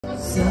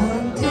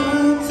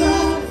Sometimes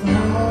I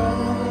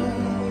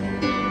fall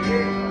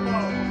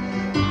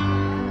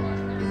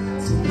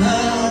to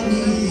my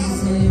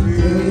knees and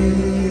pray.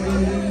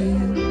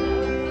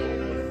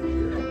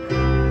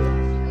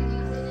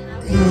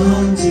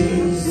 Come,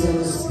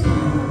 Jesus,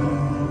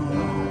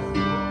 come.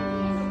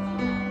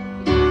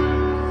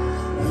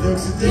 Let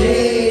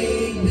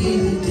today be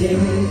the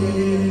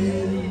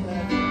day.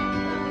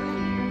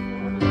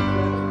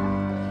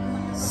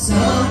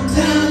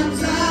 Sometimes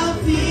I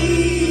feel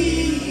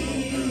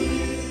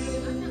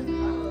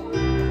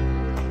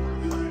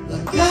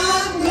like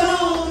I'm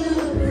gonna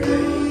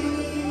break,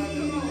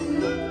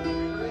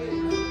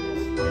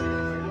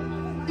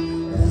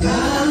 but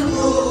I'm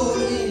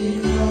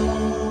holding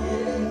on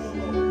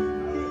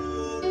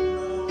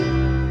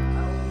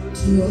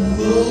to a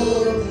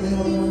hope that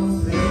won't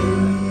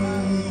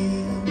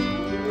fade.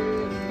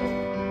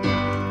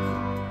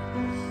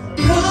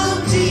 Come,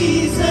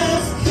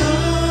 Jesus,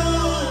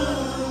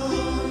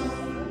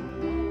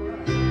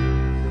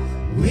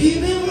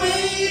 we've been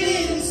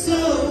waiting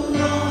so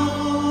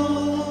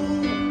long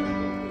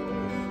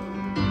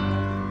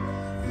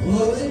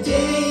for the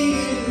day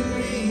you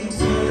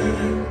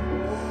return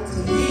to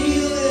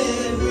heal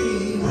every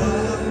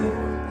hurt,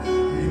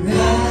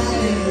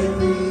 rewrite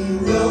every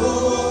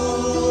road.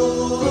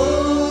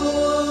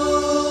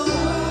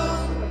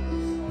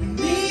 We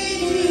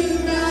need you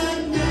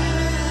right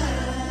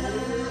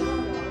now.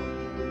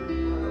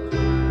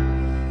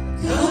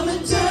 Come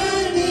and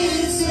turn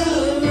this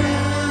around.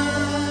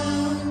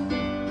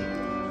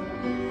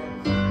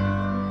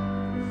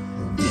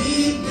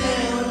 Deep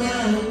down I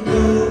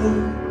know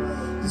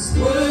this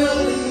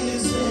world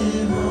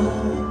isn't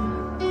home.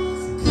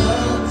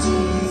 Come,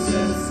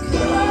 Jesus,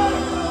 come.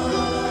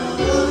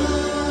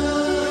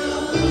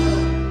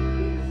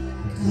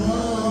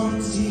 Come,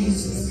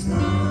 Jesus,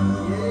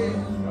 come.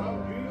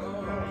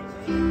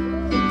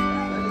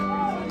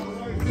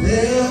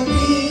 There'll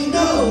be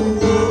no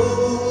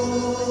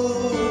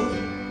war.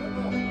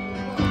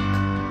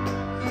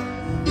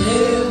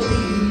 There'll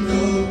be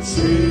no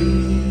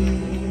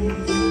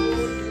change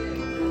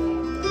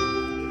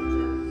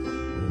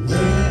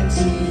when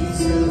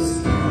Jesus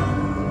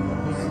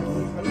comes.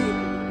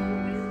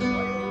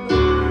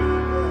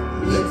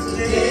 Let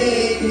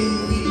today be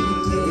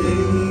the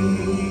day.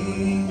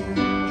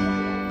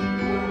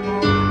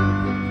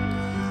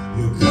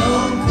 You'll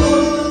come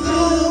for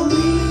the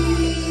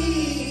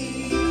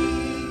weak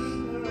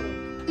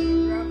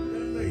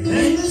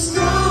and the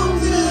strong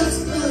just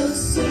the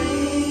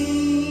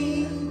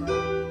same.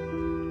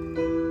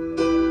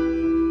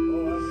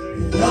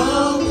 And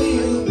all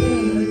will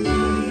believe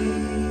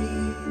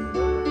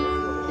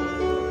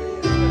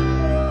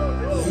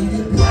in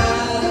the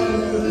power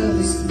of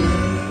His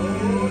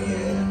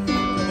name.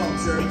 Come on,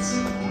 church.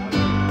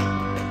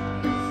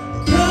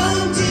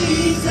 Come,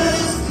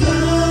 Jesus,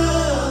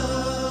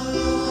 come.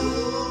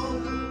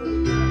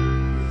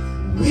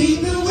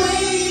 We've been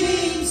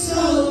waiting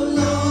so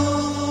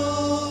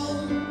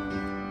long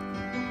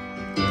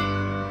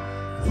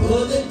for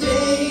the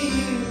day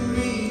you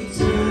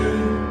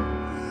return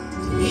to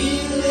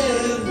heal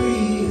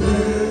every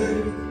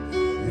hurt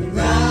and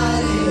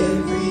right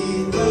every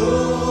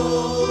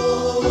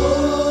road.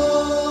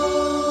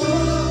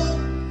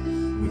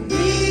 We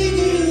need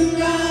you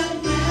right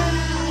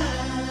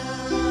now.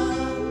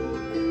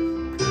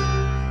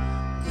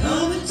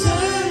 Come and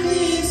turn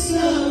this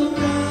around.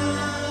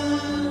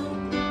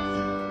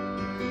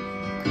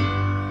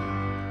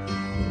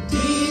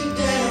 Deep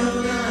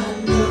down I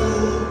know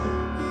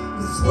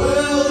this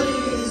world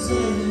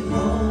isn't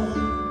home.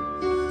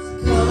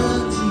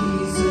 Come,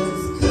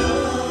 Jesus,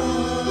 come.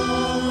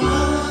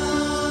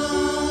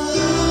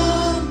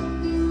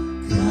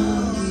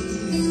 Come,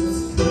 Jesus,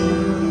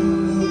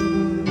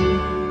 come.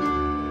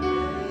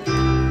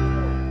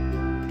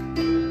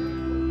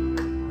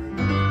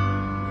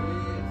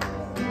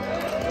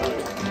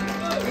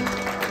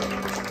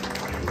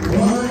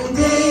 One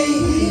day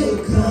He'll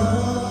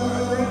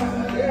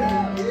come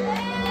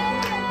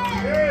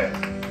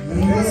and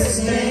we'll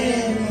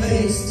stand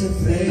face to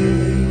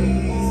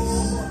face.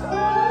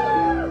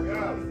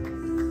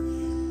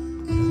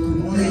 Come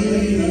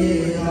lay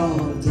it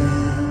all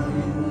down,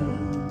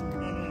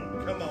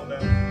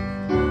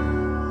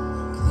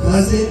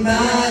 'cause it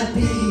might